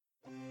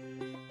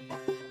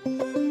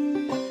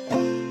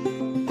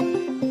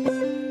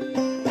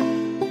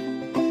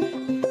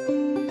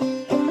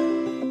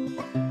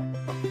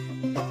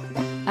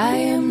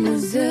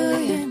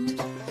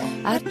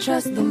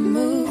trust the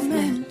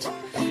movement.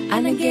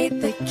 I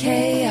negate the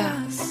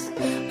chaos,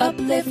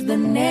 uplift the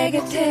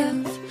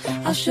negative.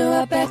 I'll show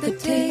up at the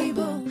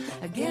table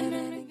again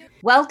and again.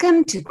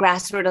 Welcome to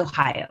Grassroot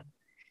Ohio,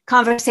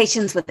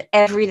 conversations with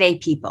everyday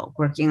people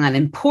working on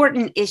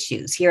important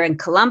issues here in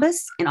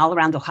Columbus and all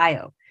around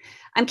Ohio.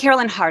 I'm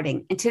Carolyn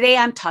Harding, and today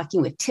I'm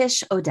talking with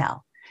Tish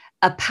Odell,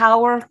 a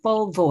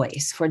powerful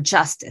voice for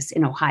justice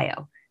in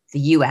Ohio, the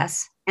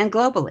U.S., and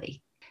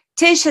globally.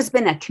 Tish has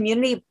been a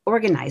community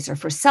organizer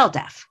for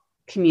CELDEF,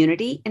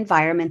 Community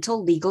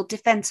Environmental Legal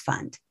Defense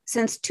Fund,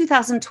 since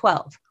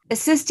 2012,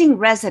 assisting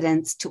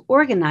residents to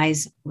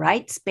organize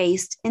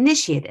rights-based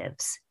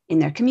initiatives in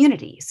their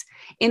communities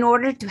in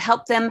order to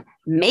help them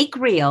make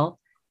real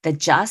the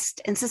just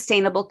and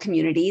sustainable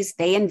communities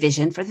they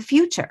envision for the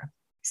future.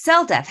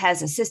 CELDEF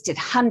has assisted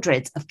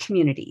hundreds of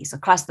communities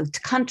across the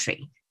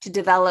country to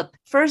develop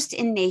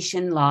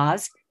first-in-nation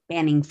laws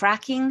banning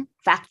fracking,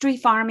 factory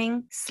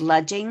farming,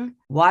 sludging,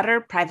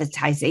 water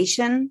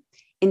privatization,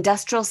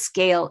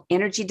 industrial-scale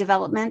energy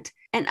development,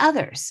 and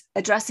others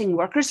addressing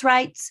workers'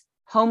 rights,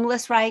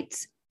 homeless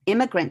rights,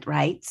 immigrant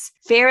rights,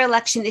 fair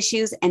election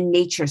issues, and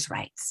nature's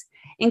rights,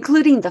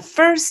 including the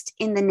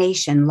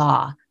first-in-the-nation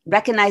law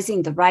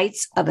recognizing the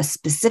rights of a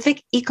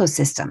specific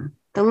ecosystem,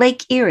 the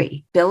Lake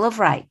Erie Bill of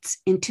Rights,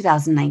 in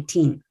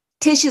 2019.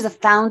 Tish is a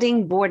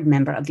founding board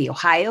member of the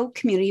Ohio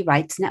Community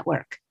Rights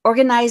Network,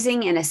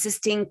 organizing and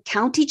assisting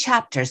county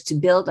chapters to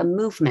build a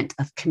movement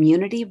of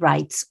community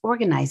rights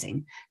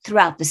organizing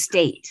throughout the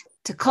state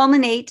to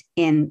culminate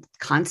in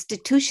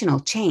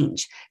constitutional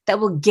change that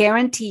will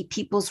guarantee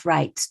people's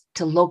rights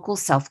to local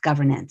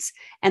self-governance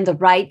and the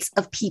rights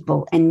of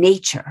people and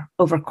nature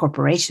over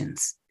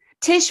corporations.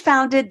 Tish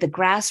founded the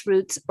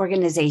grassroots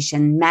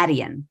organization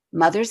Madian,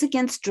 Mothers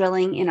Against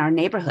Drilling in Our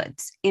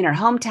Neighborhoods, in her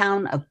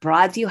hometown of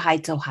Broadview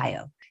Heights,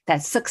 Ohio,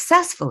 that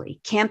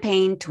successfully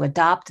campaigned to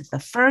adopt the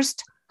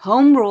first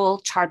Home Rule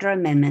Charter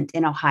Amendment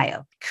in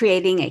Ohio,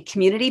 creating a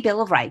community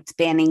bill of rights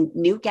banning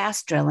new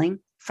gas drilling,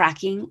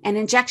 fracking, and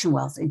injection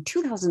wells in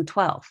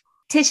 2012.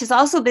 Tish has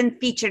also been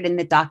featured in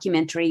the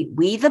documentary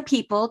We the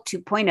People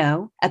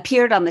 2.0,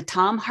 appeared on The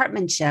Thom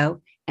Hartmann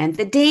Show and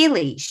The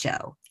Daily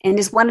Show, and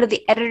is one of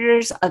the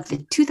editors of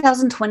the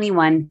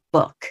 2021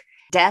 book,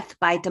 Death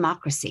by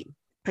Democracy,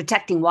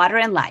 Protecting Water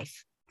and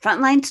Life,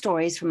 Frontline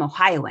Stories from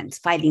Ohioans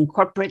Fighting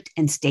Corporate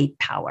and State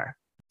Power.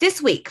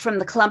 This week from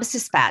the Columbus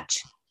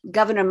Dispatch,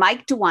 Governor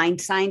Mike DeWine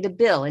signed a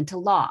bill into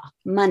law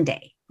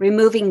Monday,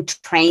 removing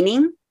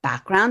training,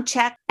 background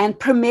check, and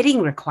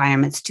permitting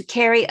requirements to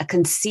carry a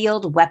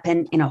concealed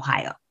weapon in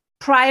Ohio.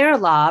 Prior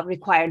law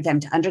required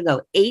them to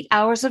undergo 8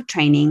 hours of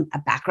training, a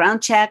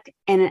background check,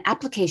 and an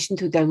application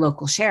through their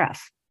local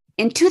sheriff.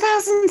 In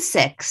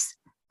 2006,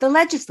 the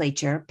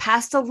legislature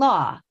passed a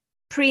law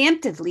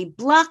preemptively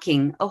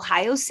blocking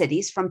Ohio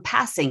cities from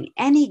passing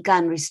any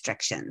gun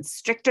restrictions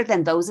stricter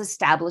than those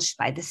established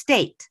by the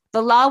state.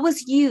 The law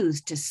was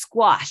used to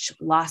squash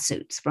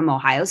lawsuits from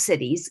Ohio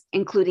cities,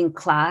 including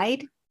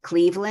Clyde,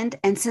 Cleveland,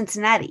 and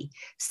Cincinnati,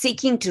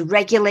 seeking to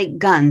regulate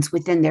guns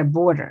within their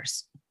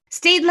borders.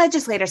 State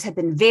legislators have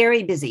been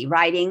very busy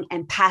writing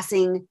and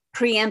passing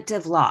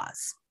preemptive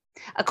laws.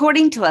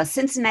 According to a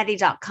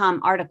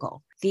Cincinnati.com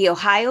article, the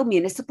Ohio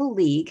Municipal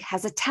League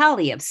has a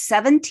tally of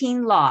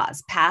 17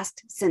 laws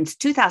passed since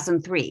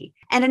 2003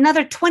 and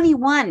another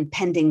 21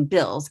 pending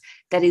bills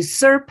that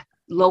usurp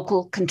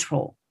local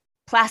control.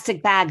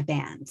 Plastic bag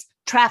bans,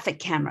 traffic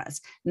cameras,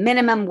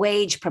 minimum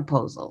wage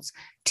proposals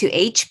to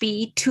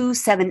HB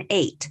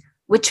 278,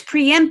 which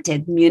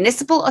preempted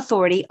municipal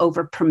authority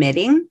over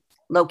permitting,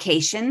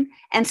 location,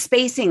 and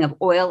spacing of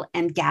oil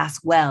and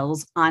gas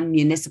wells on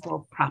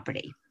municipal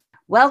property.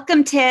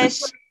 Welcome,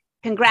 Tish.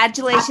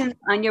 Congratulations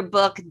on your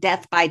book,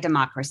 Death by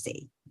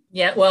Democracy.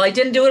 Yeah, well, I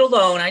didn't do it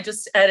alone. I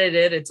just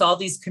edited. It's all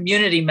these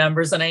community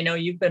members, and I know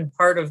you've been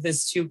part of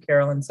this too,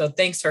 Carolyn. So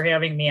thanks for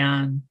having me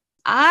on.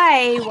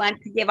 I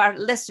want to give our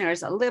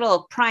listeners a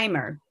little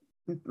primer.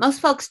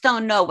 Most folks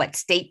don't know what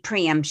state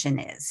preemption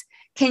is.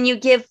 Can you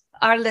give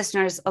our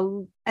listeners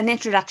an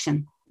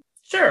introduction?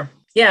 Sure.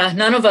 Yeah,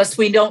 none of us,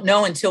 we don't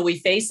know until we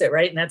face it,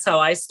 right? And that's how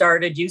I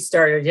started, you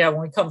started. Yeah,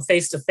 when we come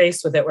face to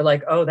face with it, we're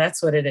like, oh,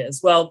 that's what it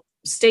is. Well,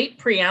 state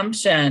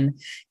preemption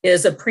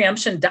is a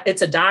preemption.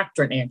 It's a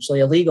doctrine, actually,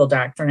 a legal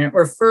doctrine. It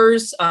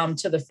refers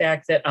to the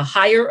fact that a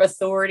higher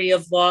authority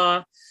of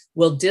law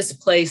will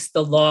displace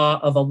the law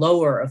of a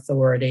lower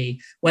authority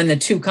when the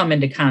two come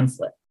into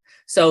conflict.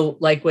 So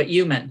like what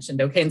you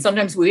mentioned, okay, and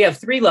sometimes we have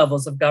three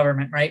levels of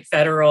government, right?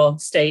 Federal,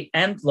 state,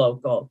 and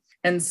local.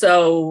 And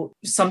so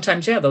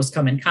sometimes, yeah, those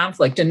come in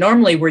conflict. And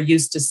normally we're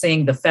used to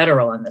seeing the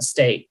federal and the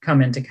state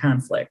come into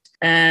conflict.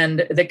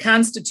 And the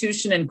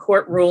Constitution and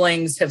court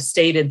rulings have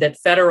stated that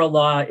federal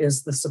law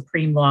is the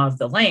supreme law of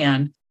the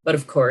land. But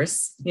of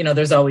course,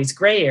 there's always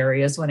gray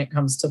areas when it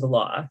comes to the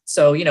law.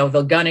 So,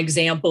 the gun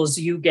examples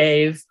you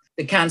gave,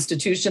 the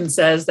Constitution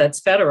says that's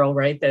federal,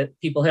 right? That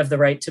people have the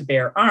right to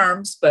bear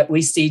arms, but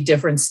we see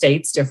different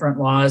states, different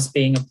laws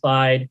being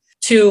applied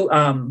to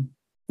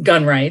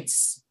gun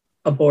rights.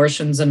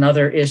 Abortion's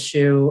another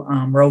issue.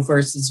 Roe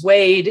versus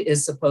Wade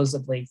is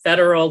supposedly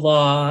federal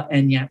law,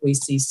 and yet we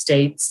see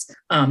states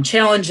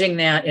challenging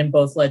that in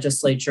both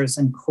legislatures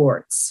and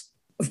courts.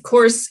 Of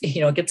course,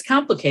 it gets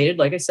complicated.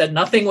 Like I said,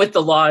 nothing with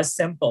the law is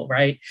simple,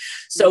 right?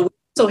 So we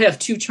also have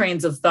two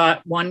trains of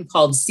thought, one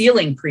called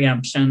ceiling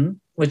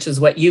preemption, which is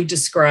what you've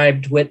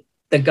described with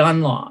the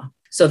gun law.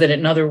 So that,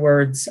 in other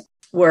words,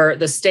 where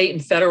the state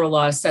and federal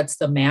law sets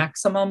the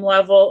maximum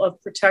level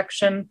of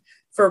protection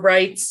for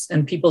rights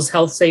and people's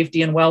health,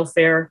 safety, and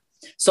welfare.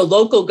 So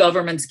local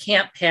governments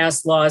can't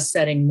pass laws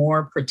setting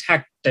more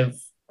protective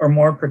or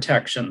more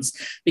protections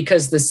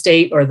because the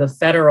state or the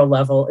federal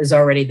level is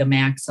already the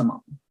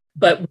maximum.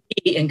 But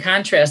we, in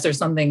contrast, there's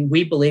something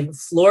we believe,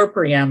 floor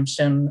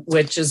preemption,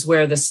 which is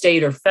where the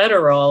state or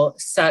federal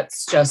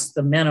sets just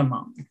the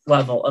minimum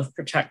level of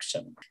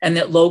protection, and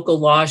that local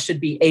law should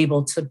be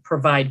able to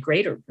provide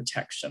greater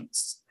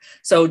protections.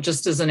 So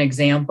just as an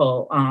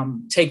example,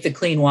 take the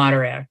Clean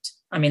Water Act.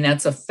 I mean,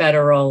 that's a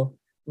federal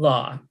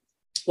law.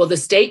 Well, the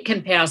state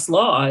can pass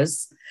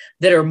laws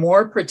that are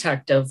more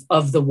protective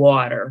of the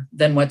water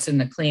than what's in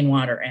the Clean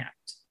Water Act.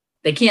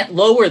 They can't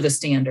lower the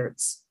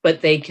standards,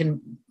 but they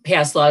can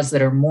pass laws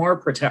that are more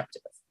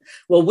protective.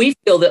 Well, we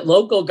feel that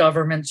local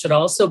governments should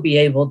also be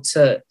able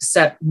to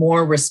set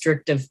more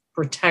restrictive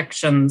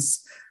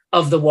protections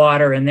of the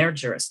water in their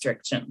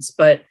jurisdictions,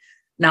 but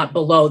not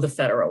below the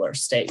federal or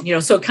state.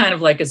 So kind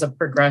of like as a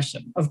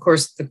progression. Of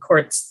course, the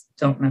courts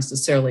don't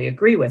necessarily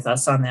agree with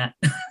us on that.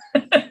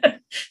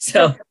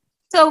 So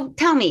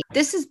tell me,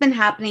 this has been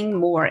happening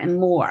more and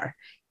more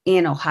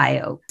in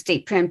Ohio,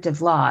 state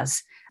preemptive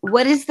laws.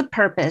 What is the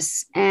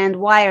purpose and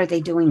why are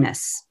they doing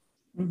this?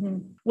 Mm-hmm.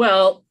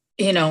 Well,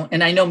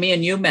 and I know me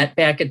and you met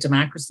back at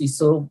Democracy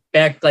School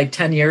back like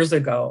 10 years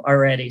ago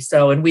already.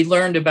 And we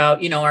learned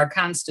about, our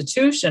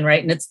Constitution,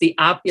 right? And it's the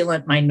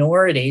opulent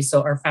minority.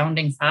 So our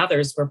founding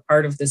fathers were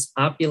part of this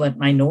opulent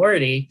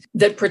minority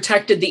that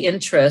protected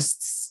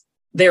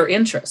their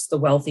interests, the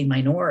wealthy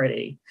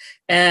minority.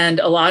 And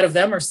a lot of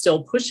them are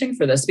still pushing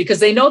for this because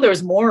they know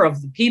there's more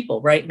of the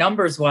people, right?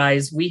 Numbers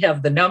wise, we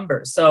have the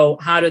numbers. So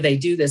how do they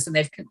do this? And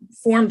they've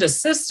formed a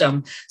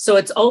system. So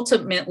it's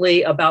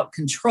ultimately about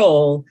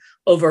control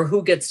over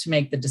who gets to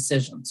make the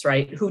decisions,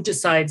 right? Who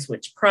decides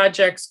which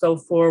projects go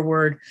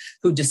forward,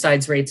 who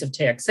decides rates of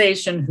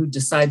taxation, who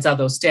decides how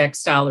those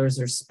tax dollars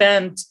are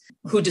spent,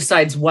 who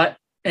decides what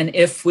and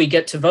if we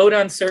get to vote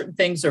on certain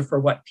things or for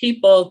what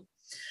people.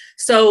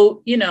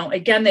 So,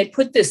 again, they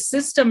put this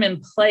system in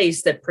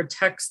place that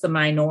protects the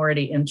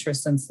minority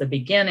interest since the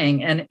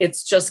beginning, and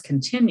it's just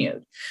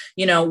continued.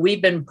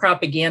 We've been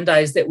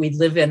propagandized that we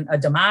live in a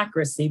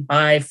democracy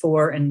by,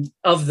 for, and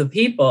of the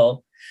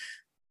people,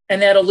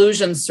 and that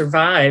illusion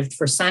survived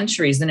for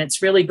centuries, and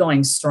it's really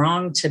going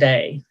strong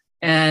today.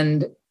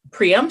 And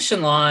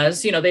preemption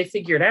laws, they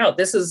figured out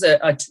this is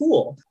a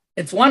tool.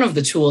 It's one of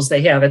the tools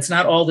they have. It's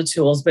not all the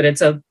tools, but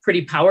it's a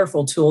pretty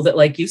powerful tool that,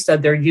 like you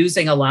said, they're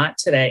using a lot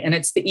today. And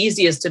it's the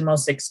easiest and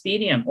most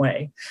expedient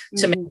way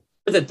to make sure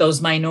that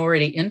those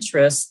minority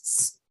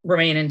interests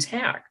remain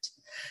intact.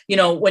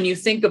 When you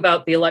think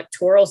about the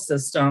electoral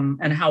system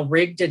and how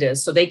rigged it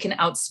is, so they can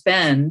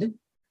outspend,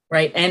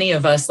 right, any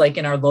of us, like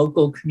in our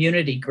local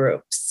community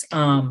groups,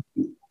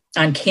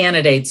 on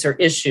candidates or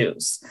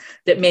issues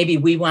that maybe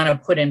we want to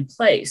put in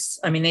place.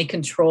 I mean, they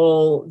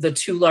control the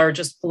two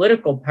largest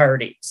political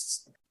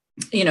parties,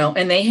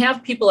 and they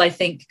have people, I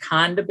think,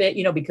 conned a bit,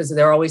 because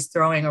they're always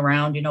throwing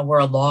around, we're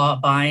a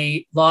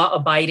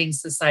law-abiding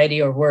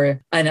society, or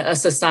we're a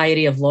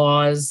society of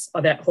laws,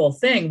 or that whole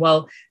thing.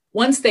 Well,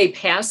 once they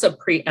pass a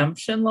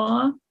preemption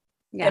law,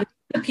 and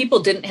the people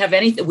didn't have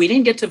anything, we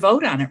didn't get to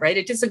vote on it, right?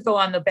 It doesn't go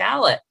on the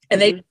ballot. And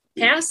they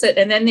pass it,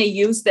 and then they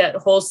use that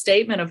whole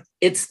statement of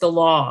it's the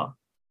law.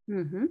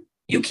 Mm-hmm.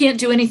 You can't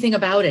do anything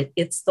about it.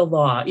 It's the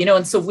law,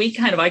 and so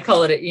I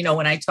call it,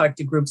 when I talk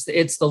to groups,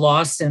 it's the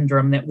law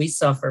syndrome that we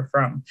suffer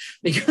from,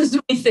 because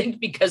we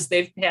think because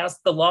they've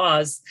passed the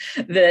laws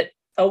that,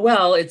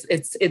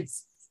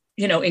 it's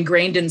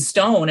ingrained in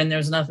stone and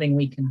there's nothing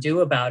we can do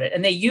about it.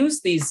 And they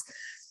use these,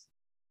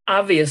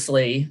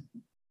 obviously,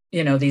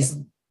 these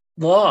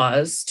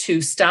laws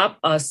to stop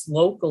us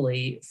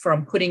locally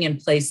from putting in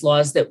place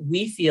laws that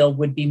we feel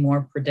would be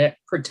more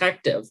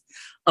protective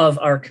of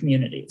our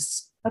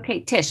communities.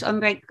 Okay, Tish, I'm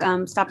going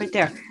to stop right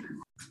there.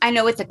 I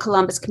know with the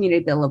Columbus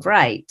Community Bill of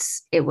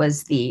Rights, it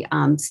was the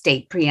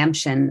state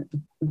preemption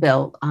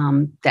bill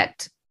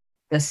that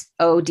the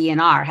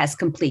ODNR has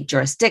complete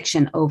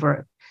jurisdiction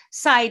over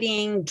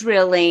siting,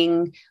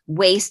 drilling,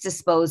 waste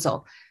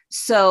disposal.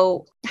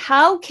 So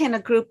how can a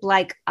group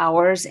like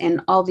ours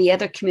and all the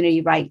other community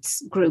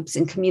rights groups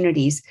and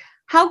communities,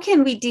 how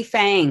can we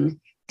defang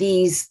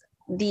these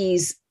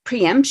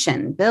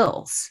preemption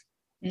bills?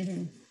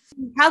 Mm-hmm.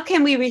 How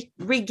can we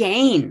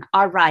regain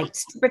our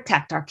rights to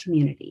protect our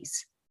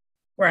communities?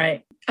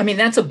 Right. I mean,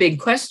 that's a big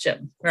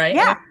question, right?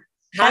 Yeah.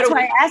 That's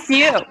why I asked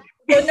you.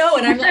 Well, no,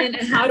 and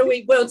how do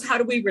we? Well, it's how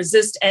do we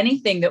resist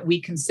anything that we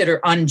consider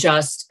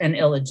unjust and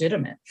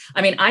illegitimate?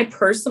 I mean,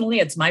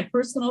 it's my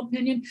personal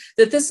opinion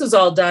that this is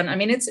all done. I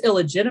mean, it's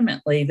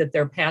illegitimately that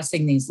they're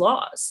passing these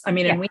laws. I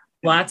mean, and we have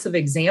lots of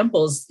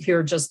examples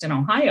here just in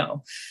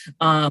Ohio.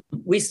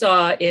 We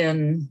saw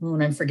and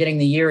I'm forgetting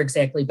the year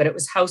exactly, but it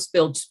was House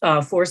Bill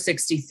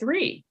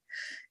 463.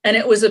 And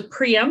it was a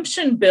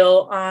preemption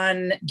bill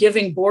on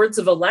giving boards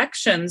of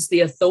elections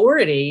the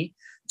authority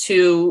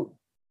to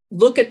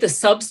look at the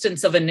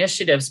substance of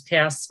initiatives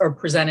passed or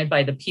presented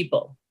by the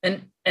people.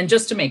 And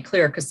just to make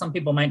clear, because some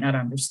people might not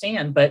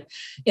understand, but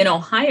in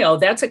Ohio,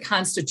 that's a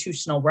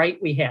constitutional right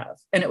we have.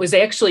 And it was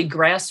actually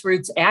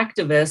grassroots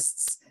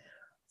activists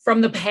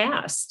from the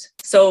past.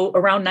 So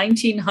around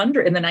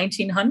 1900, in the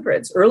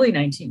 1900s, early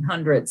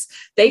 1900s,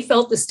 they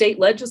felt the state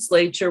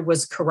legislature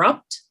was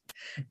corrupt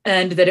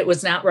and that it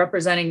was not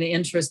representing the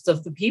interests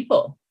of the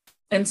people.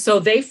 And so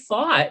they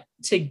fought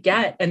to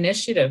get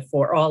initiative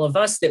for all of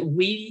us that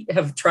we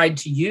have tried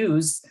to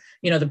use,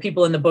 the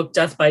people in the book,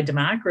 Death by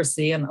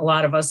Democracy, and a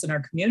lot of us in our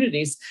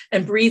communities,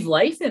 and breathe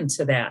life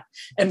into that.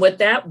 And what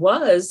that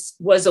was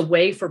a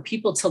way for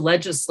people to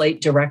legislate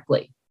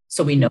directly.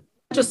 So we know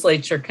the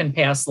legislature can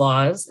pass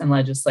laws and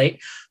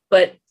legislate,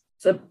 but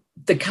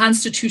the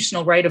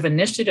constitutional right of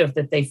initiative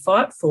that they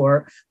fought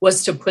for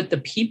was to put the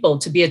people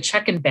to be a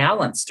check and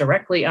balance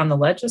directly on the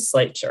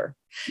legislature.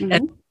 Mm-hmm.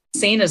 And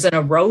seen as an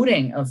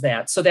eroding of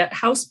that. So that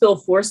House Bill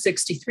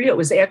 463, it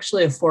was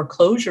actually a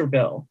foreclosure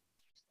bill.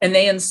 And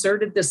they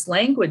inserted this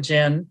language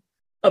in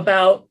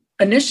about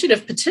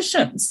initiative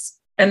petitions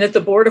and that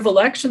the Board of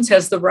Elections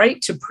has the right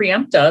to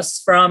preempt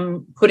us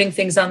from putting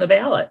things on the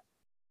ballot.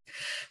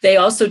 They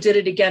also did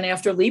it again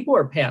after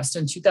LIBOR passed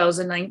in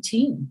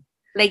 2019.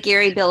 Lake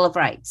Erie Bill of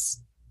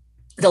Rights.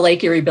 The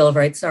Lake Erie Bill of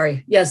Rights,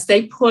 sorry. Yes,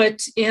 they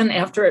put in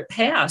after it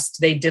passed,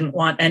 they didn't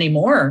want any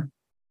more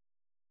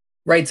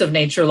rights of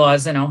nature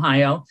laws in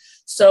Ohio.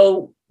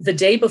 So the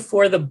day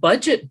before the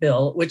budget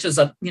bill, which is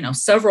a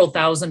several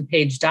thousand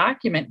page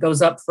document,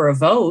 goes up for a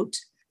vote,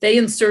 they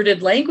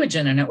inserted language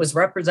in, and it was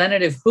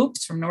Representative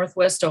Hoops from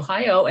Northwest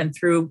Ohio. And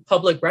through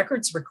public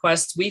records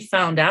requests, we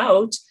found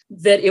out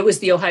that it was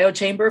the Ohio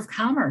Chamber of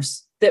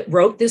Commerce that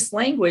wrote this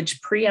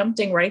language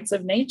preempting rights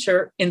of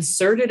nature,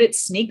 inserted it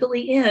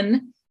sneakily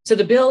in to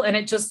the bill, and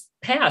it just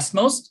passed.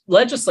 Most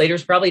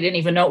legislators probably didn't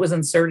even know it was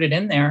inserted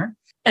in there.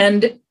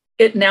 And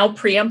it now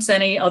preempts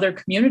any other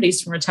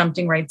communities from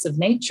attempting rights of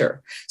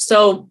nature.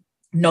 So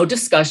no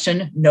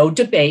discussion, no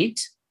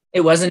debate.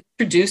 It wasn't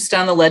introduced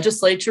on the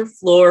legislature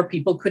floor.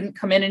 People couldn't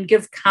come in and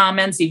give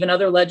comments, even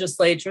other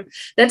legislatures.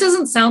 That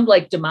doesn't sound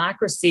like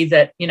democracy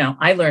that,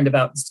 I learned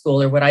about in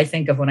school or what I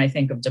think of when I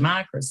think of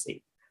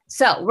democracy.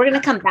 So we're going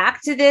to come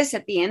back to this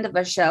at the end of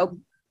our show.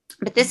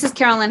 But this is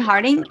Carolyn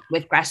Harding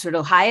with Grassroot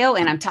Ohio,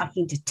 and I'm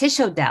talking to Tish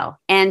O'Dell.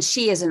 And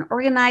she is an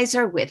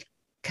organizer with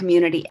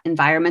Community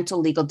Environmental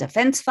Legal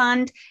Defense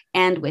Fund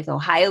and with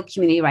Ohio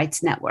Community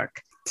Rights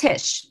Network.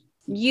 Tish,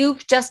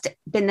 you've just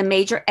been the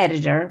major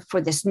editor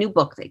for this new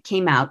book that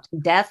came out,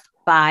 Death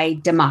by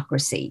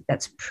Democracy.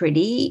 That's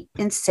pretty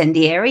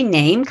incendiary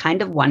name,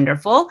 kind of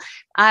wonderful.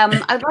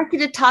 I'd like you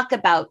to talk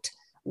about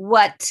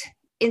what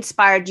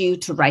inspired you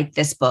to write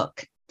this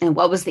book and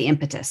what was the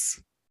impetus?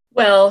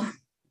 Well,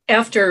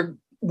 after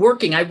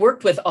I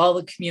worked with all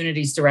the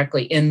communities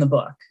directly in the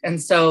book.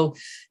 And so,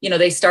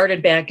 I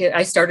started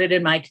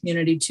in my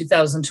community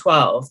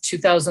 2012,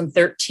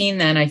 2013,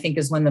 then I think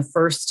is when the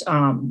first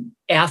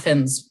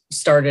Athens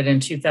started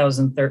in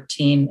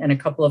 2013 and a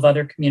couple of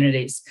other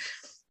communities.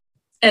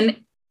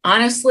 And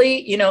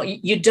honestly,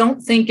 you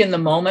don't think in the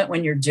moment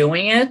when you're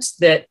doing it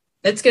that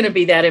it's going to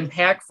be that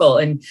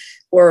impactful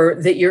or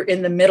that you're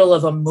in the middle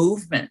of a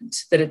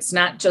movement, that it's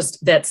not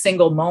just that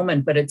single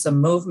moment, but it's a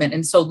movement.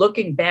 And so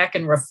looking back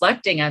and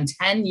reflecting on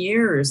 10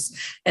 years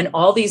and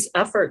all these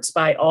efforts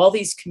by all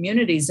these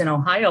communities in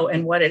Ohio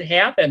and what had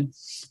happened,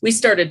 we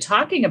started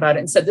talking about it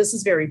and said, this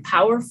is very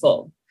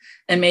powerful.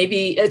 And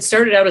maybe it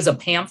started out as a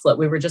pamphlet.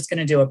 We were just going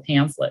to do a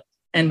pamphlet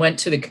and went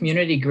to the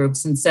community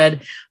groups and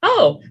said,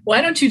 oh,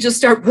 why don't you just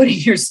start putting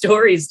your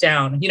stories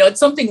down?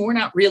 It's something we're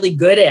not really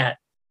good at.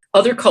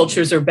 Other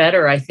cultures are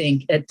better, I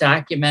think, at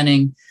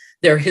documenting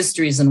their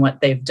histories and what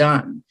they've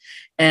done.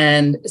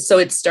 And so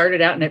it started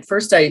out, and at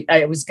first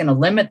I was going to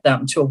limit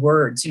them to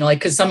words,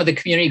 because some of the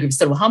community groups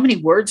said, well, how many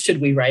words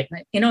should we write?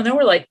 And then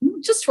we're like,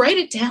 just write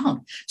it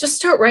down. Just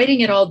start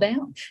writing it all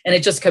down. And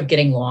it just kept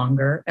getting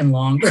longer and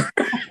longer.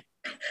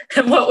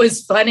 And what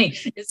was funny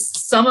is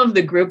some of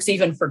the groups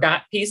even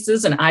forgot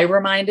pieces and I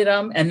reminded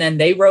them, and then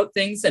they wrote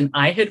things and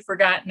I had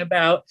forgotten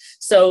about.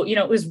 So,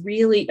 it was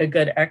really a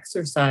good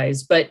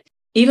exercise. But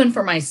even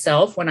for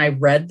myself, when I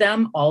read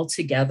them all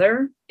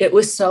together, it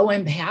was so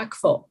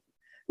impactful.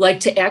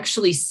 Like to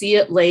actually see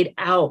it laid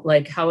out,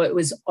 like how it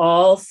was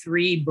all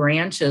three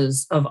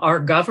branches of our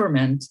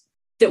government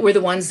that were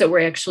the ones that were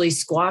actually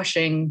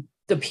squashing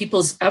the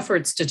people's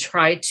efforts to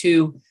try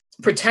to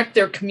protect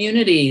their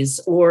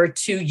communities or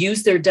to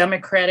use their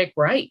democratic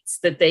rights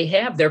that they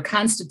have, their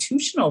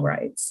constitutional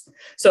rights.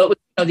 So it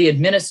was the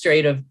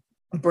administrative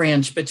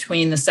branch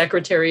between the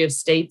Secretary of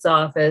State's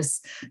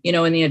office,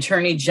 and the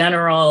Attorney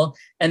General.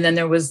 And then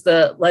there was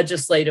the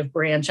legislative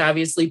branch,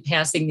 obviously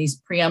passing these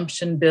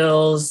preemption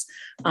bills.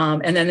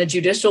 And then the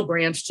judicial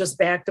branch just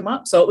backed them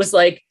up. So it was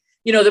like,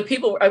 the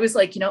people, I was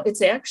like,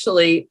 it's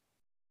actually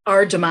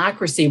our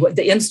democracy, what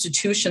the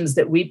institutions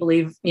that we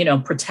believe,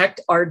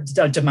 protect our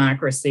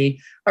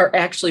democracy are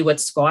actually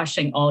what's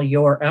squashing all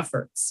your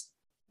efforts.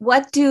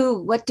 What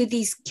do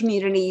these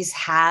communities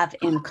have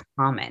in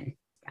common?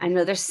 I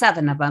know there's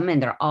 7 of them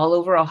and they're all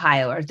over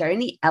Ohio. Are there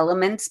any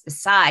elements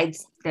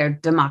besides their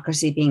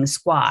democracy being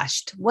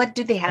squashed? What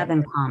do they have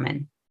in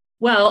common?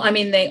 Well, I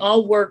mean, they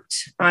all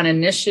worked on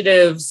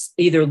initiatives,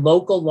 either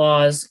local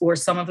laws, or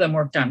some of them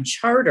worked on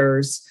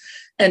charters.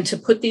 And to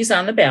put these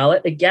on the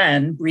ballot,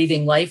 again,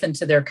 breathing life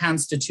into their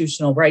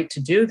constitutional right to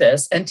do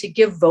this, and to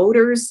give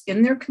voters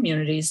in their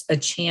communities a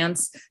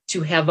chance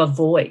to have a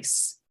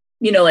voice.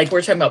 Like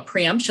we're talking about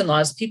preemption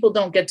laws, people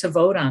don't get to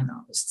vote on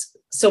those.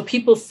 So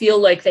people feel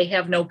like they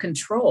have no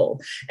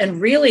control. And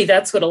really,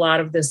 that's what a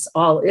lot of this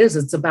all is.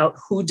 It's about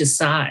who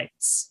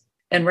decides.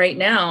 And right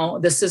now,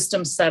 the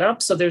system's set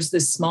up so there's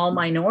this small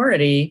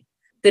minority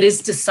that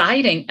is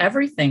deciding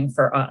everything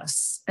for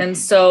us. And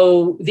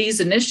so these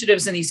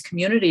initiatives in these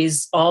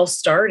communities all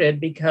started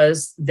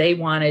because they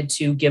wanted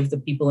to give the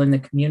people in the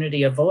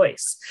community a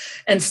voice.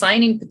 And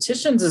signing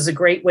petitions is a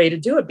great way to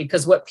do it,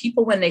 because what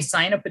people, when they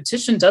sign a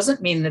petition,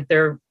 doesn't mean that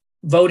they're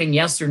voting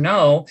yes or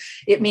no.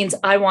 It means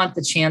I want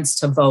the chance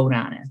to vote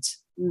on it.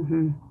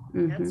 Mm-hmm.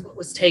 Mm-hmm. That's what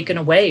was taken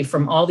away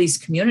from all these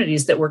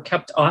communities that were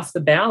kept off the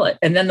ballot.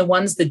 And then the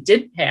ones that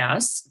did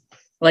pass,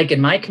 like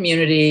in my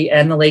community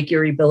and the Lake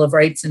Erie Bill of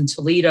Rights in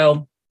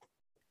Toledo,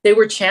 they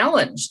were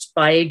challenged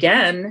by,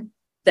 again,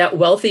 that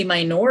wealthy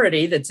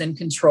minority that's in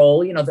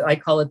control. I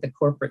call it the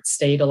corporate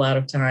state a lot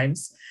of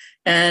times,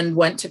 and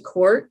went to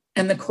court,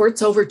 and the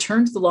courts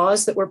overturned the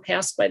laws that were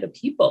passed by the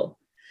people.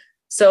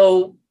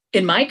 So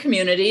in my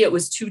community, it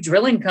was 2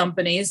 drilling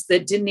companies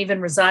that didn't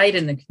even reside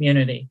in the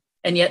community.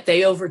 And yet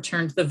they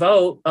overturned the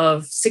vote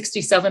of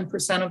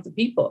 67% of the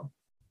people.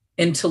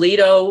 In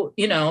Toledo,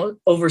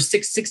 over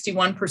 61%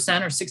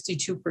 or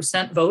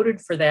 62% voted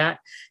for that.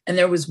 And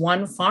there was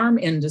one farm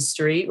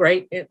industry,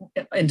 right?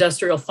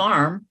 Industrial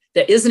farm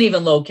that isn't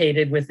even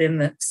located within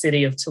the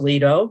city of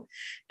Toledo,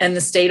 and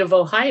the state of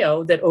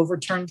Ohio that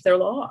overturned their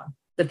law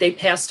that they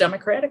passed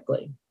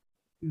democratically.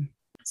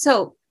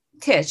 So,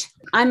 Tish,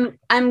 I'm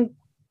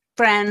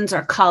friends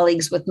or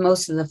colleagues with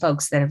most of the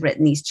folks that have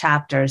written these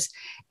chapters.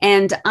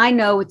 And I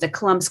know with the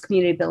Columbus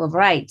Community Bill of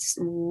Rights,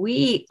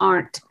 we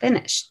aren't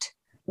finished.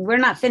 We're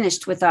not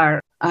finished with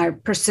our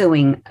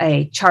pursuing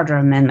a charter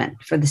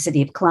amendment for the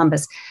city of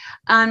Columbus.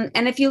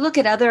 And if you look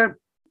at other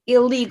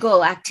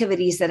illegal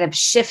activities that have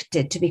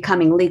shifted to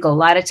becoming legal, a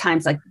lot of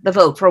times, like the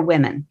vote for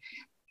women,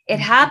 it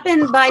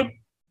happened by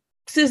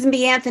Susan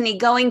B. Anthony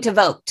going to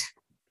vote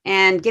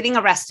and getting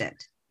arrested,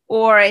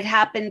 or it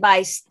happened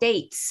by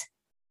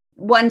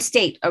one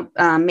state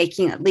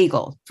making it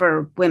legal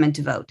for women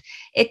to vote.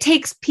 It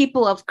takes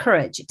people of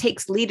courage. It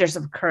takes leaders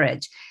of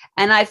courage.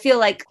 And I feel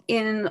like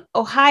in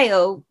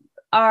Ohio,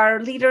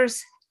 our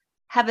leaders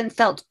haven't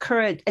felt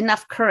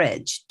enough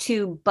courage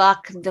to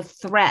buck the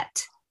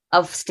threat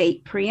of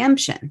state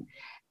preemption.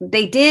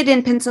 They did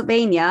in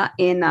Pennsylvania,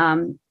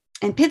 in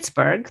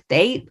Pittsburgh.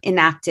 They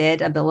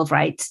enacted a Bill of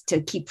Rights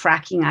to keep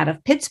fracking out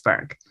of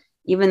Pittsburgh,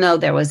 even though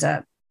there was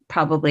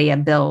probably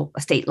a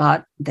state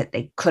law that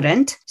they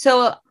couldn't.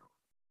 So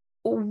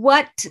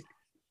what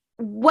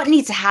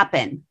needs to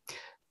happen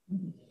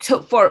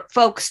for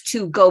folks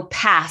to go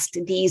past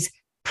these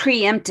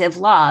preemptive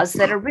laws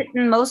that are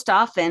written most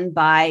often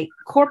by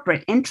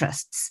corporate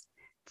interests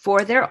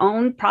for their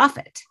own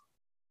profit?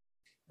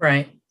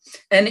 Right.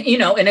 And,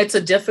 and it's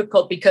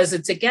difficult because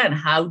it's, again,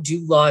 how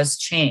do laws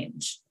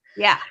change?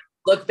 Yeah.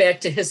 Look back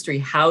to history.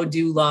 How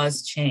do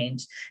laws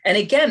change? And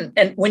again,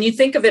 and when you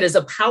think of it as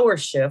a power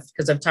shift,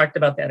 because I've talked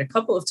about that a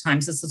couple of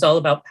times, this is all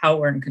about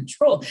power and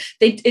control.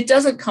 It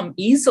doesn't come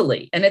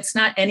easily. And it's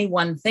not any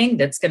one thing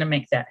that's going to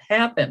make that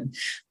happen.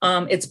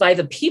 It's by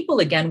the people.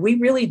 Again, we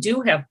really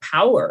do have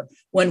power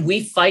when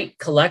we fight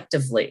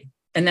collectively.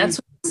 And that's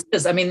what this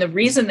is. I mean, the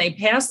reason they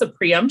passed the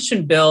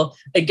preemption bill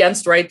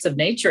against rights of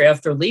nature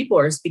after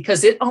Libor is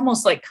because it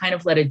almost like kind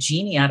of let a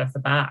genie out of the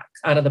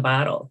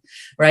bottle,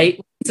 right?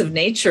 Rights of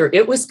nature,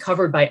 it was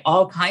covered by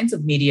all kinds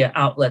of media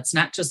outlets,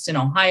 not just in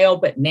Ohio,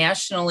 but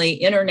nationally,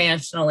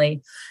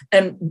 internationally.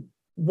 And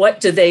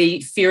what do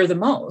they fear the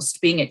most?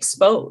 Being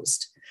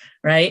exposed,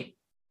 right?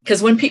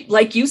 Because when people,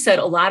 like you said,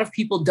 a lot of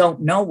people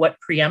don't know what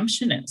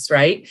preemption is,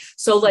 right?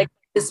 So like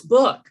this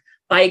book,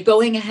 by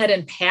going ahead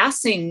and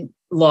passing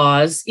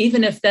laws,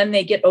 even if then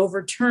they get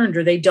overturned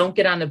or they don't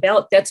get on the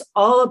ballot, that's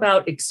all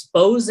about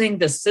exposing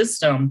the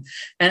system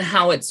and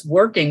how it's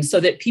working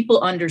so that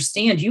people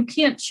understand you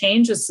can't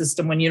change a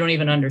system when you don't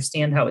even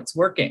understand how it's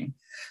working.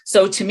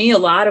 So to me, a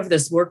lot of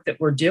this work that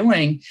we're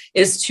doing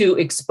is to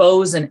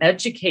expose and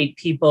educate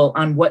people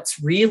on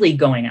what's really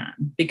going on,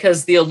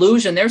 because the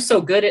illusion, they're so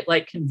good at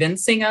like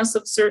convincing us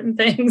of certain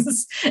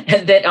things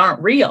that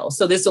aren't real.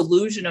 So this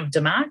illusion of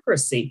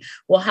democracy,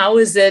 well, how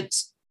is it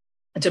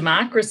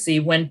democracy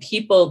when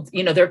people,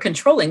 they're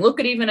controlling. Look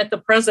at even at the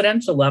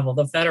presidential level,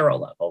 the federal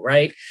level,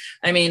 right?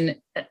 I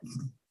mean,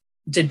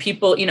 did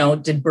people,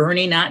 did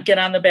Bernie not get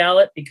on the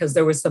ballot because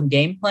there was some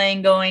game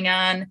playing going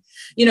on?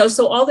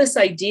 So all this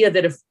idea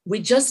that if we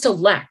just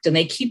elect and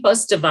they keep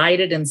us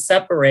divided and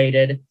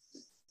separated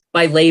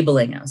by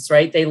labeling us,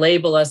 right? They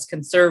label us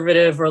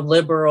conservative or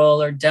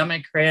liberal or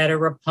Democrat or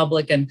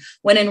Republican,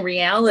 when in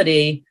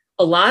reality,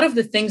 a lot of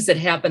the things that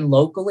happen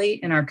locally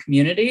in our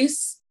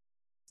communities,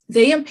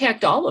 they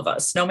impact all of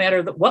us, no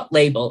matter what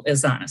label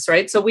is on us,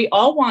 right? So we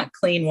all want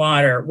clean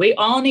water. We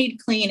all need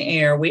clean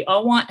air. We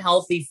all want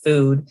healthy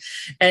food.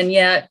 And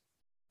yet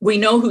we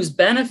know who's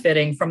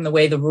benefiting from the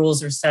way the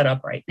rules are set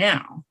up right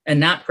now and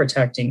not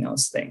protecting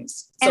those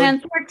things. And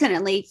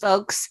unfortunately,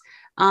 folks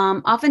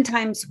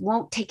oftentimes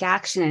won't take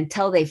action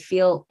until they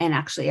feel and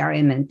actually are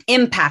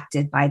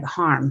impacted by the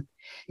harm.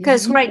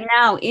 Because right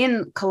now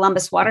in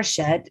Columbus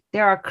watershed,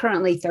 there are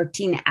currently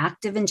 13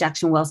 active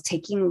injection wells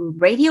taking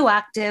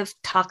radioactive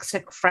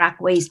toxic frac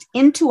waste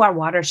into our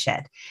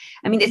watershed.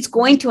 I mean, it's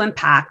going to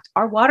impact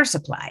our water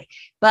supply.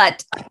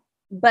 But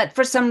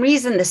for some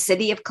reason, the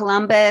city of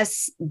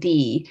Columbus,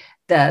 the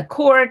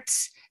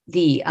courts,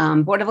 the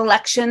Board of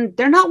Election,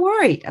 they're not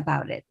worried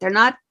about it. They're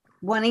not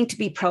wanting to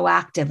be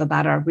proactive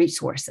about our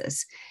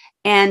resources.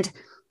 And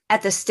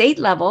at the state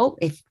level,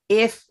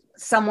 if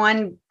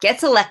someone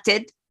gets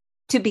elected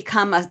to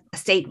become a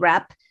state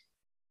rep,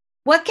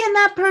 what can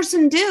that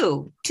person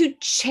do to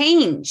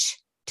change,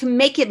 to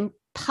make it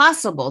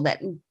possible that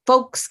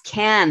folks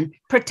can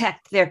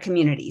protect their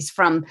communities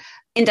from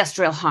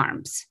industrial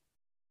harms?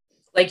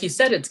 Like you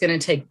said, it's going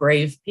to take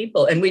brave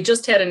people. And we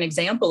just had an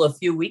example a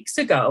few weeks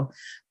ago.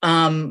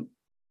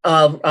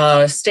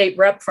 A state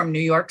rep from New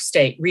York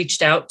State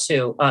reached out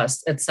to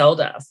us at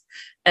CELDF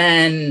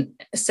and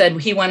said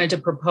he wanted to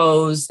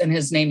propose, and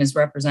his name is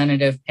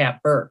Representative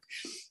Pat Burke.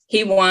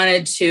 He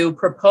wanted to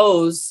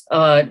propose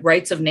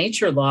rights of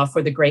nature law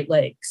for the Great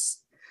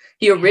Lakes.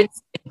 He originally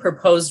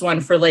proposed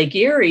one for Lake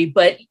Erie,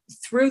 but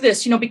through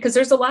this, because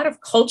there's a lot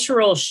of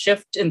cultural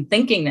shift in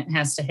thinking that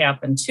has to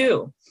happen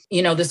too.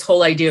 This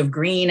whole idea of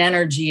green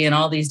energy and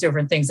all these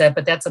different things,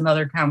 but that's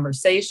another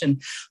conversation.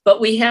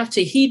 But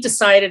he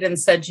decided and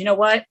said, you know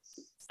what?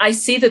 I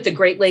see that the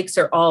Great Lakes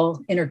are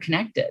all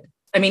interconnected.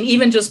 I mean,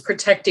 even just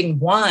protecting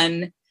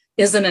one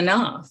isn't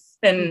enough.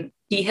 And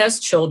he has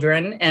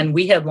children, and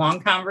we had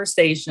long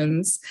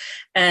conversations,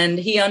 and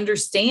he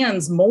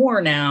understands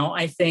more now,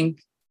 I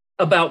think,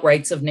 about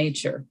rights of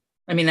nature.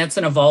 I mean, that's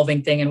an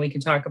evolving thing, and we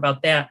can talk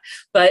about that.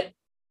 But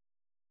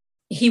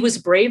he was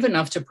brave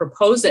enough to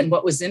propose it. And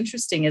what was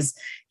interesting is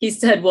he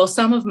said, well,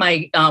 some of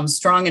my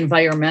strong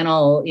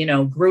environmental,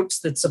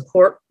 groups that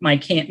support my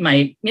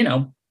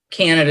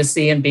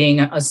candidacy and being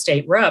a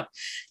state rep,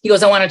 he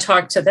goes, I want to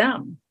talk to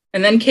them.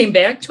 And then came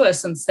back to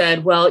us and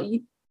said, well,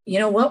 you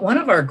know what? One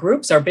of our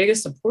groups, our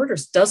biggest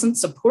supporters, doesn't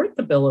support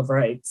the Bill of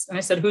Rights. And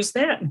I said, who's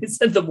that? And he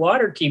said, the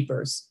water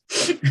keepers.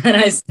 And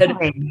I said,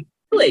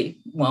 really?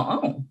 Well,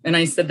 oh. And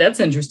I said, that's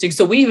interesting.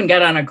 So we even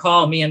got on a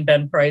call, me and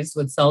Ben Price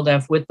with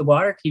CELDF, with the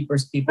water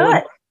keepers people.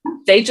 Good.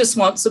 They just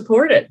won't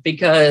support it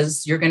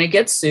because you're going to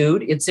get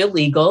sued. It's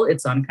illegal.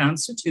 It's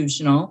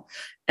unconstitutional.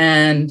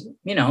 And,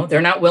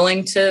 they're not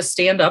willing to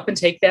stand up and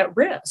take that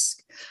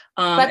risk.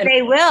 But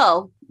they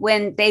will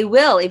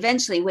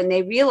eventually, when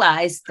they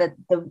realize that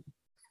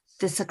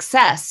the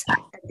success that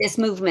this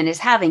movement is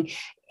having.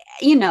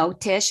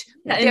 Tish,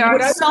 there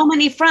are so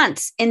many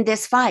fronts in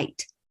this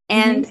fight,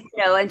 and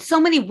and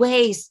so many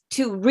ways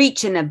to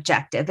reach an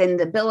objective. And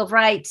the Bill of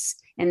Rights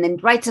and the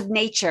rights of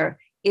nature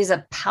is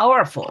a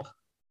powerful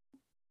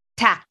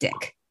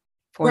tactic.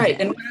 Right.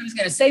 And what I was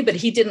going to say, but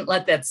he didn't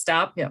let that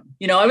stop him.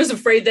 I was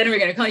afraid then we were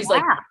going to come. He's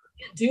like,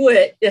 do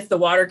it if the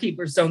water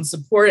keepers don't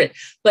support it.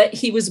 But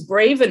he was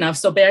brave enough.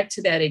 So back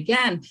to that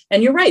again.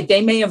 And you're right.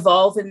 They may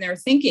evolve in their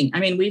thinking.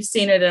 I mean, we've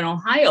seen it in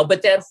Ohio,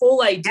 but that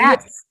whole idea,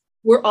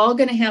 we're all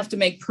going to have to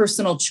make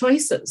personal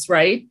choices,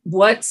 right?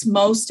 What's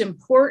most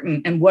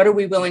important and what are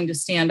we willing to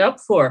stand up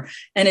for?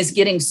 And is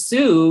getting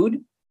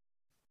sued,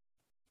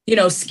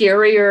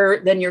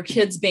 scarier than your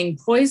kids being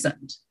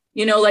poisoned?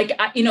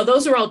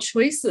 Those are all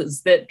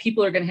choices that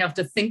people are going to have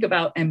to think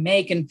about and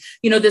make. And,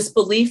 this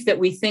belief that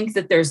we think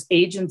that there's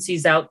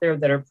agencies out there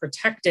that are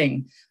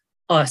protecting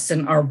us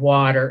and our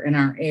water and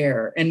our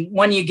air. And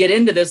when you get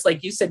into this,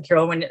 like you said,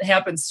 Carol, when it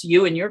happens to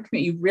you and your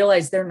community, you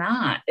realize they're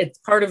not. It's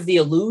part of the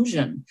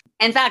illusion.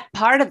 In fact,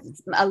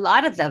 a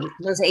lot of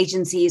those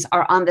agencies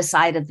are on the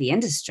side of the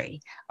industry,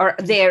 or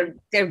they're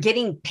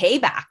getting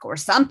payback or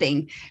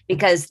something,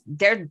 because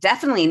they're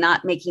definitely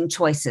not making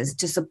choices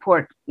to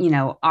support,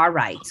 our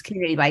rights,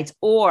 community rights,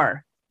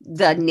 or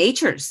the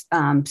nature's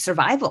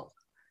survival.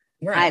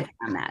 Right. I've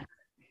found that.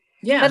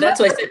 Yeah, that's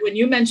why I said when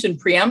you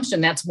mentioned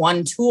preemption, that's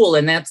one tool,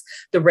 and that's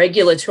the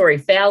regulatory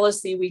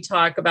fallacy we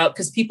talk about,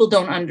 because people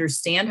don't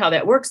understand how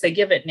that works. They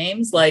give it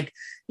names like,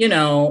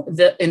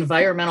 the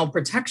Environmental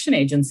Protection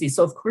Agency.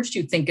 So of course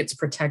you think it's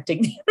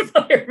protecting the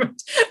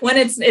environment. When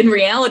it's in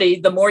reality,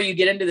 the more you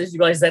get into this, you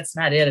realize that's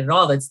not it at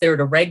all. That's there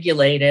to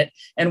regulate it.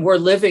 And we're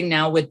living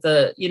now with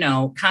the,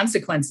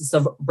 consequences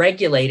of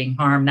regulating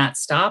harm, not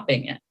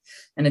stopping it.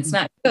 And it's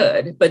not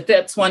good, but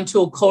that's one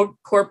tool.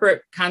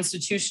 Corporate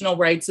constitutional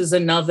rights is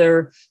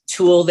another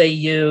tool they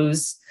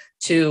use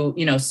to,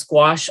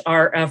 squash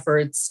our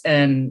efforts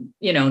and,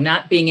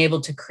 not being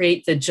able to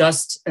create the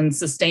just and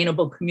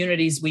sustainable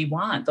communities we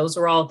want. Those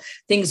are all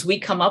things we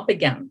come up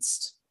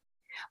against.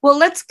 Well,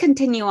 let's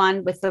continue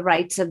on with the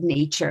rights of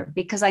nature,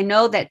 because I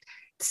know that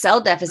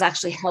CELDF has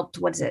actually helped,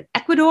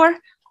 Ecuador,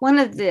 one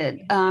of the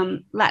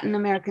Latin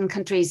American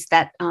countries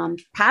that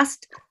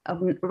passed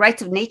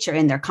rights of nature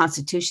in their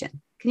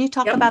constitution. Can you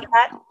talk about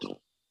that?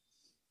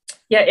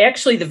 Yeah,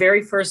 actually, the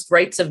very first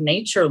rights of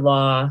nature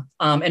law,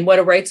 and what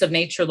a rights of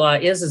nature law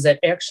is it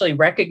actually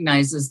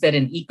recognizes that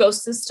an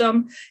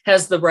ecosystem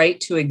has the right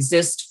to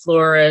exist,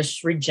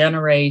 flourish,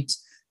 regenerate,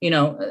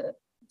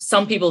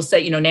 some people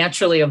say,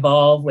 naturally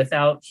evolve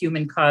without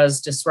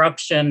human-caused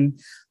disruption,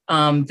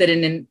 that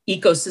an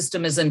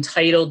ecosystem is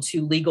entitled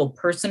to legal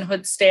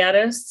personhood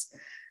status,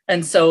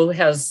 and so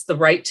has the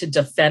right to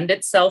defend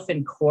itself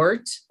in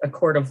court, a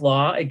court of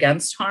law,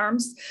 against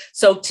harms.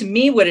 So to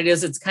me, what it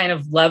is, it's kind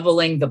of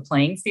leveling the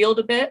playing field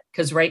a bit,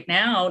 because right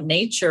now,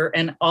 nature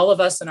and all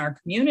of us in our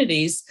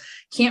communities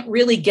can't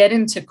really get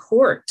into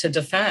court to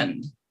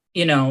defend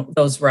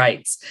those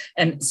rights.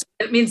 And so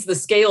it means the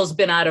scale's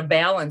been out of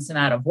balance and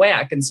out of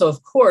whack. And so,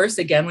 of course,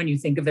 again, when you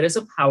think of it as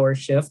a power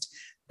shift,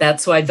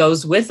 that's why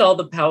those with all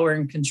the power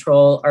and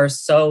control are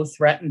so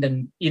threatened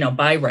and,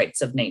 by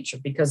rights of nature,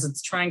 because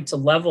it's trying to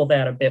level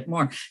that a bit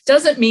more.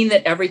 Doesn't mean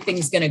that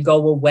everything's going to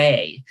go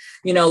away.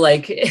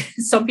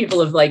 Some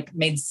people have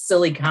made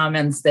silly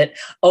comments that,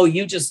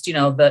 you just,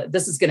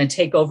 this is going to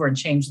take over and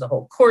change the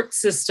whole court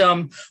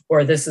system,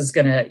 or this is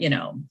going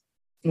to,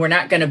 we're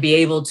not going to be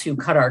able to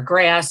cut our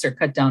grass or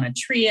cut down a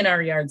tree in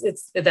our yards.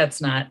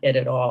 That's not it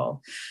at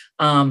all.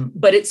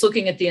 But it's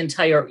looking at the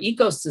entire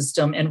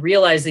ecosystem and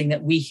realizing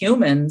that we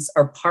humans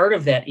are part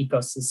of that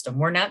ecosystem.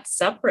 We're not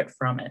separate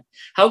from it.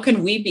 How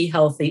can we be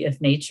healthy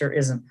if nature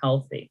isn't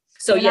healthy?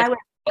 So when I was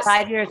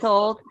 5 years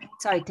old,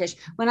 sorry, Tish,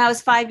 when I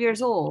was 5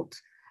 years old,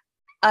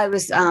 I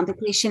was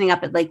vacationing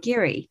up at Lake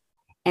Erie.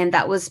 And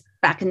that was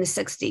back in the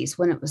 60s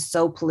when it was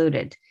so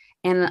polluted.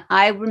 And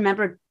I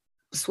remember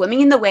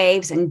swimming in the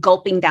waves and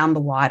gulping down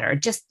the water,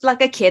 just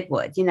like a kid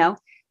would,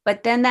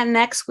 But then that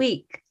next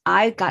week,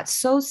 I got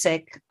so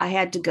sick, I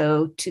had to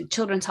go to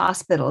Children's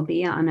Hospital,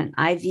 be on an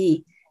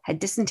IV, had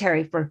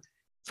dysentery for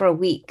a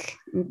week,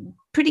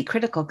 pretty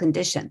critical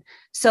condition.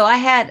 So I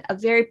had a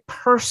very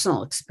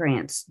personal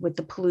experience with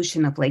the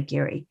pollution of Lake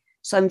Erie.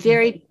 So I'm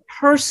very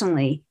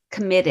personally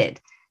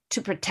committed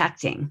to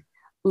protecting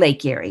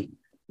Lake Erie,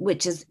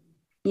 which is,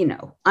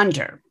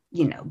 under,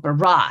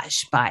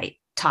 barrage by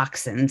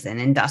toxins and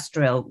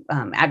industrial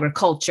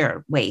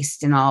agriculture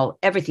waste and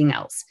everything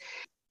else.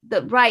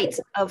 The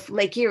rights of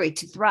Lake Erie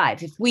to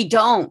thrive. If we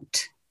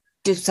don't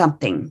do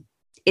something,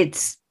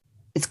 it's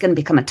going to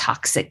become a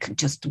toxic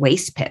just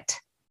waste pit.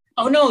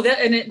 Oh, no,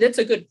 that's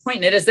a good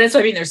point. It is.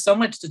 There's so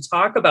much to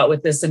talk about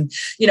with this. And,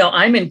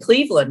 I'm in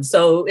Cleveland,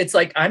 so it's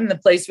like I'm in the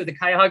place where the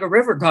Cuyahoga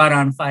River caught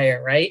on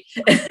fire, right?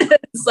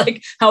 It's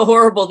like how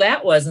horrible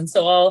that was. And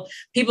so all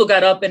people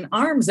got up in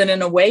arms. And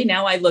in a way,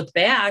 now I look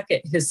back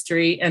at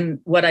history and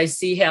what I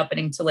see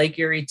happening to Lake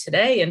Erie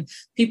today. And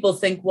people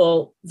think,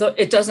 well,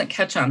 it doesn't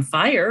catch on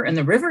fire and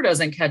the river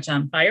doesn't catch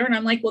on fire. And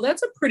I'm like, well,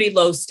 that's a pretty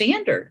low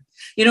standard.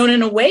 And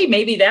in a way,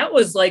 maybe that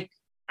was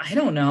I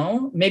don't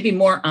know, maybe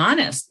more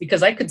honest,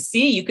 because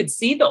you could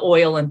see the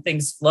oil and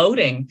things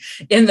floating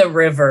in the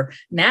river.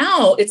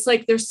 Now it's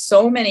like there's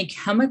so many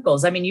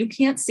chemicals. You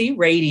can't see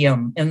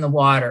radium in the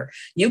water.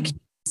 You can't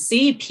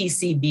see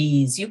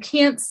PCBs. You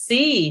can't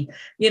see,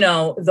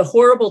 the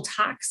horrible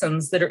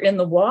toxins that are in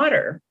the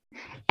water.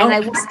 And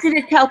I wanted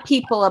to tell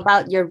people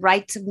about your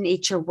Rights of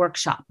Nature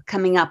workshop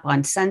coming up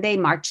on Sunday,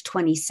 March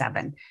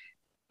 27.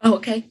 Oh,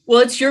 okay.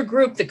 Well, it's your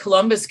group, the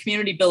Columbus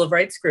Community Bill of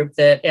Rights group,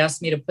 that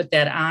asked me to put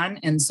that on.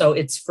 And so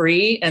it's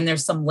free. And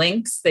there's some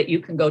links that you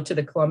can go to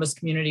the Columbus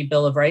Community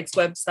Bill of Rights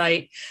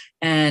website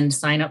and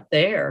sign up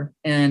there.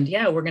 And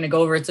we're going to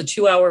go over, it's a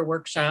 2-hour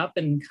workshop,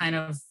 and kind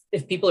of,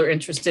 if people are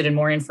interested in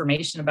more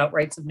information about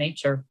rights of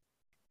nature.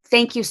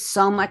 Thank you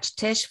so much,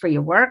 Tish, for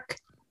your work.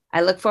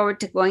 I look forward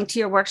to going to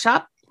your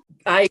workshop.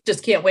 I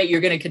just can't wait.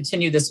 You're going to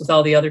continue this with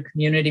all the other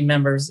community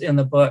members in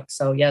the book.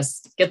 So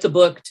yes, get the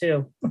book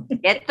too.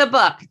 Get the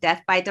book,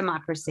 Death by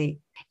Democracy.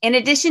 In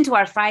addition to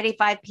our Friday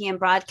 5 p.m.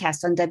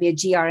 broadcast on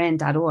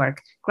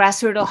WGRN.org,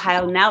 Grassroot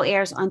Ohio now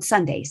airs on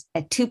Sundays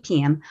at 2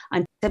 p.m.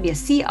 on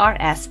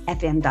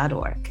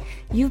WCRSFM.org.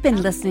 You've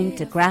been listening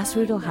to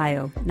Grassroot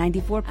Ohio,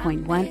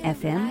 94.1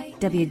 FM,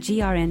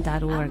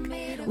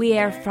 WGRN.org. We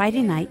air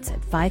Friday nights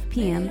at 5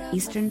 p.m.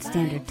 Eastern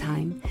Standard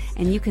Time,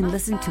 and you can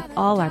listen to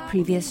all our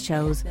previous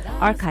shows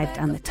archived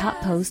on the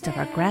top post of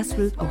our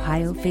Grassroot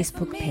Ohio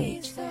Facebook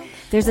page.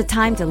 There's a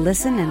time to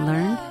listen and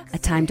learn, a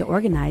time to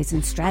organize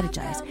and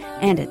strategize,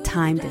 and a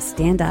time to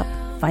stand up,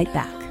 fight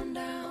back.